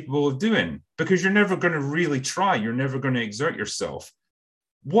you're capable of doing, because you're never going to really try. You're never going to exert yourself.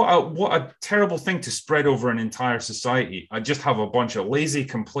 What a terrible thing to spread over an entire society. I just have a bunch of lazy,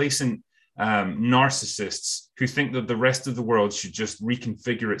 complacent narcissists who think that the rest of the world should just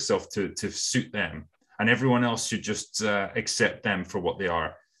reconfigure itself to suit them, and everyone else should just accept them for what they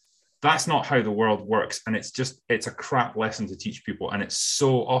are. That's not how the world works. And it's a crap lesson to teach people. And it's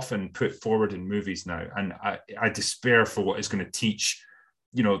so often put forward in movies now. And I despair for what it's going to teach,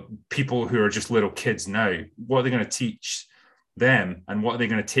 you know, people who are just little kids now. What are they going to teach them, and what are they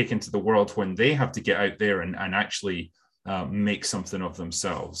going to take into the world when they have to get out there and actually make something of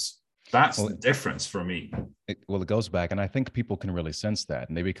themselves? That's the difference for me. It goes back, and I think people can really sense that,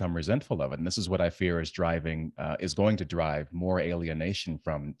 and they become resentful of it. And this is what I fear is going to drive more alienation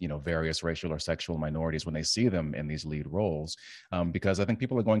from, you know, various racial or sexual minorities when they see them in these lead roles, because I think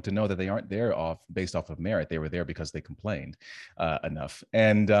people are going to know that they aren't there based off of merit. They were there because they complained enough.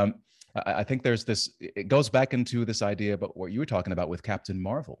 And I think there's this. It goes back into this idea about what you were talking about with Captain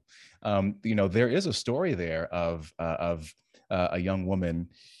Marvel. You know, there is a story there of a young woman.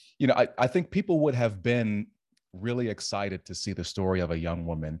 You know, I think people would have been really excited to see the story of a young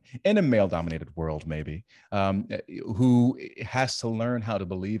woman in a male-dominated world, maybe, who has to learn how to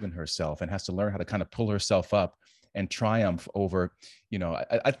believe in herself and has to learn how to kind of pull herself up and triumph over,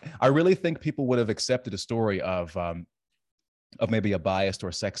 I really think people would have accepted a story of maybe a biased or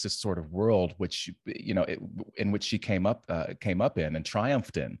sexist sort of world, which in which she came up in and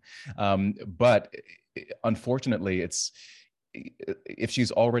triumphed in. But unfortunately, it's if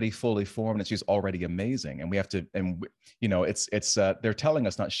she's already fully formed and she's already amazing, and we have to, and it's they're telling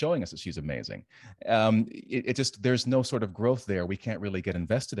us, not showing us that she's amazing. It just, there's no sort of growth there. We can't really get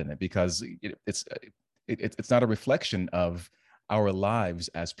invested in it because it's not a reflection of our lives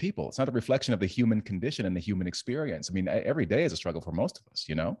as people. It's not a reflection of the human condition and the human experience. I mean, every day is a struggle for most of us,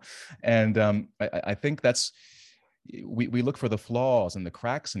 and I think that's, we look for the flaws and the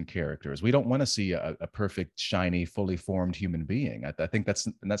cracks in characters. We don't want to see a perfect, shiny, fully formed human being. I think that's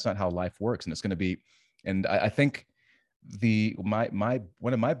not how life works. And it's going to be, and I think my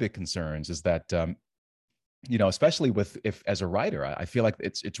one of my big concerns is that especially if as a writer, I feel like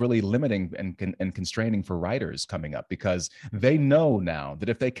it's really limiting and constraining for writers coming up, because they know now that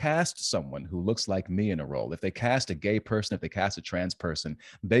if they cast someone who looks like me in a role, if they cast a gay person, if they cast a trans person,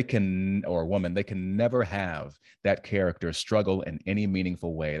 or a woman, they can never have that character struggle in any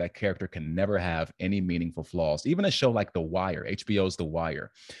meaningful way. That character can never have any meaningful flaws. Even a show like The Wire, HBO's The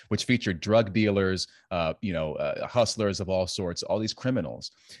Wire, which featured drug dealers, hustlers of all sorts, all these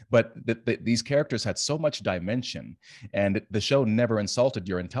criminals, but these characters had so much dimension, and the show never insulted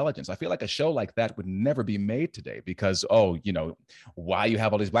your intelligence. I feel like a show like that would never be made today because, why you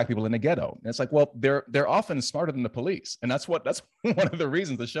have all these black people in the ghetto? And it's like, well, they're often smarter than the police, and that's one of the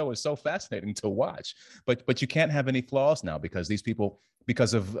reasons the show is so fascinating to watch. But you can't have any flaws now because these people,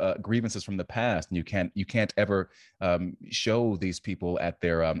 because of grievances from the past, and you can't ever show these people at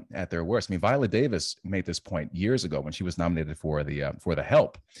their worst. I mean, Viola Davis made this point years ago when she was nominated for the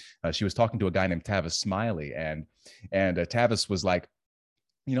Help. She was talking to a guy named Tavis Smiley, and Tavis was like,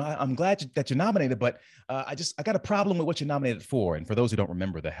 I'm glad that you're nominated, but I got a problem with what you're nominated for. And for those who don't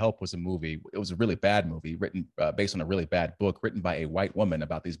remember, The Help was a movie. It was a really bad movie written based on a really bad book written by a white woman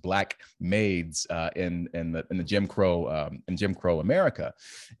about these black maids in the Jim Crow America,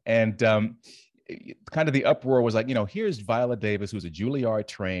 and kind of the uproar was like, here's Viola Davis, who's a Juilliard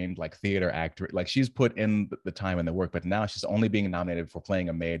trained like theater actor, like she's put in the time and the work, but now she's only being nominated for playing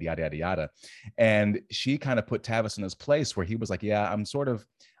a maid, yada yada yada. And she kind of put Tavis in his place where he was like, yeah,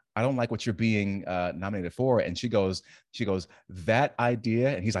 I don't like what you're being nominated for. And she goes, that idea,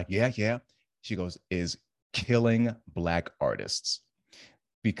 and he's like, yeah. She goes, is killing black artists.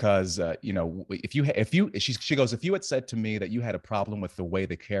 Because she goes, if you had said to me that you had a problem with the way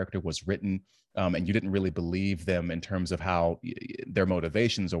the character was written, and you didn't really believe them in terms of how their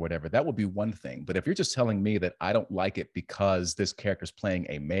motivations or whatever, that would be one thing. But if you're just telling me that I don't like it because this character's playing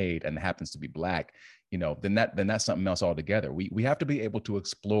a maid and happens to be black, then that's something else altogether. We have to be able to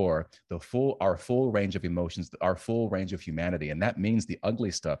explore our full range of emotions, our full range of humanity, and that means the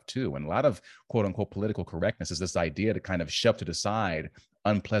ugly stuff too. And a lot of quote unquote political correctness is this idea to kind of shove to the side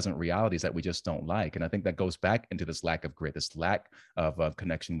unpleasant realities that we just don't like. And I think that goes back into this lack of grit, this lack of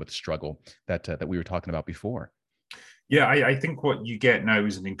connection with struggle that we were talking about before. Yeah, I think what you get now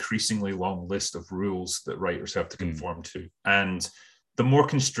is an increasingly long list of rules that writers have to conform to. And the more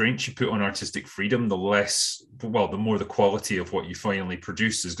constraints you put on artistic freedom, the more the quality of what you finally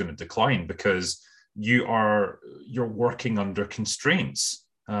produce is going to decline, because you're working under constraints,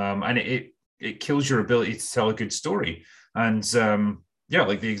 and it kills your ability to tell a good story. And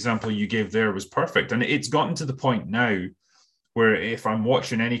like the example you gave there was perfect. And it's gotten to the point now where if I'm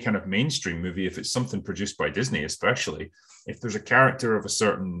watching any kind of mainstream movie, if it's something produced by Disney, especially, if there's a character of a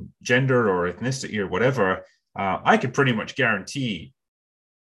certain gender or ethnicity or whatever, I could pretty much guarantee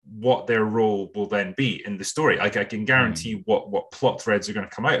what their role will then be in the story. Like I can guarantee what plot threads are going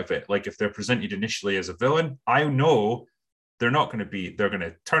to come out of it. Like if they're presented initially as a villain, I know they're going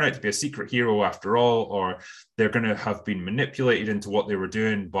to turn out to be a secret hero after all, or they're going to have been manipulated into what they were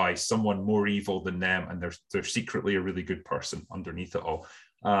doing by someone more evil than them, and they're secretly a really good person underneath it all.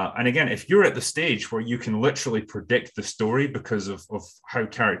 And again, if you're at the stage where you can literally predict the story because of how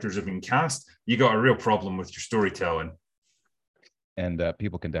characters have been cast, you got a real problem with your storytelling. And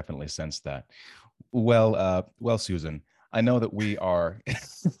people can definitely sense that. Well, Susan, I know that we are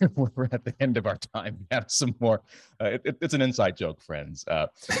we're at the end of our time. We have some more. It's an inside joke, friends.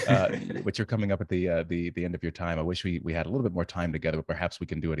 But you're coming up at the end of your time. I wish we had a little bit more time together, but perhaps we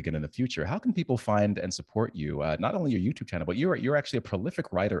can do it again in the future. How can people find and support you? Not only your YouTube channel, but you're actually a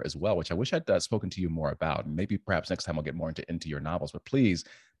prolific writer as well, which I wish I'd spoken to you more about. And maybe perhaps next time I'll get more into your novels. But please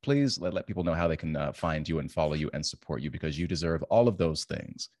let people know how they can find you and follow you and support you, because you deserve all of those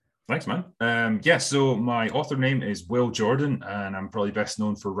things. Thanks, man. Yeah, so my author name is Will Jordan, and I'm probably best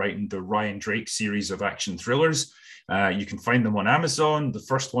known for writing the Ryan Drake series of action thrillers. You can find them on Amazon. The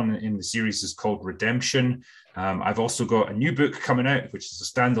first one in the series is called Redemption. I've also got a new book coming out, which is a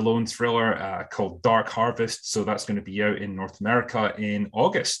standalone thriller called Dark Harvest. So that's going to be out in North America in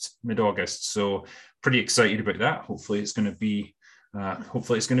August, mid-August. So pretty excited about that. Hopefully it's going to be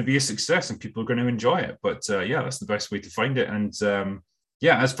a success and people are going to enjoy it. But yeah, that's the best way to find it. And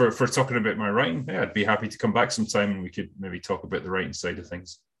yeah, as for talking about my writing, yeah, I'd be happy to come back sometime and we could maybe talk about the writing side of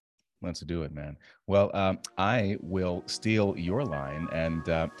things. Let's do it, man. Well, I will steal your line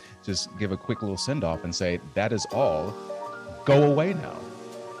and just give a quick little send off and say, that is all. Go away now.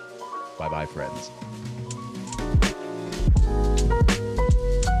 Bye-bye, friends.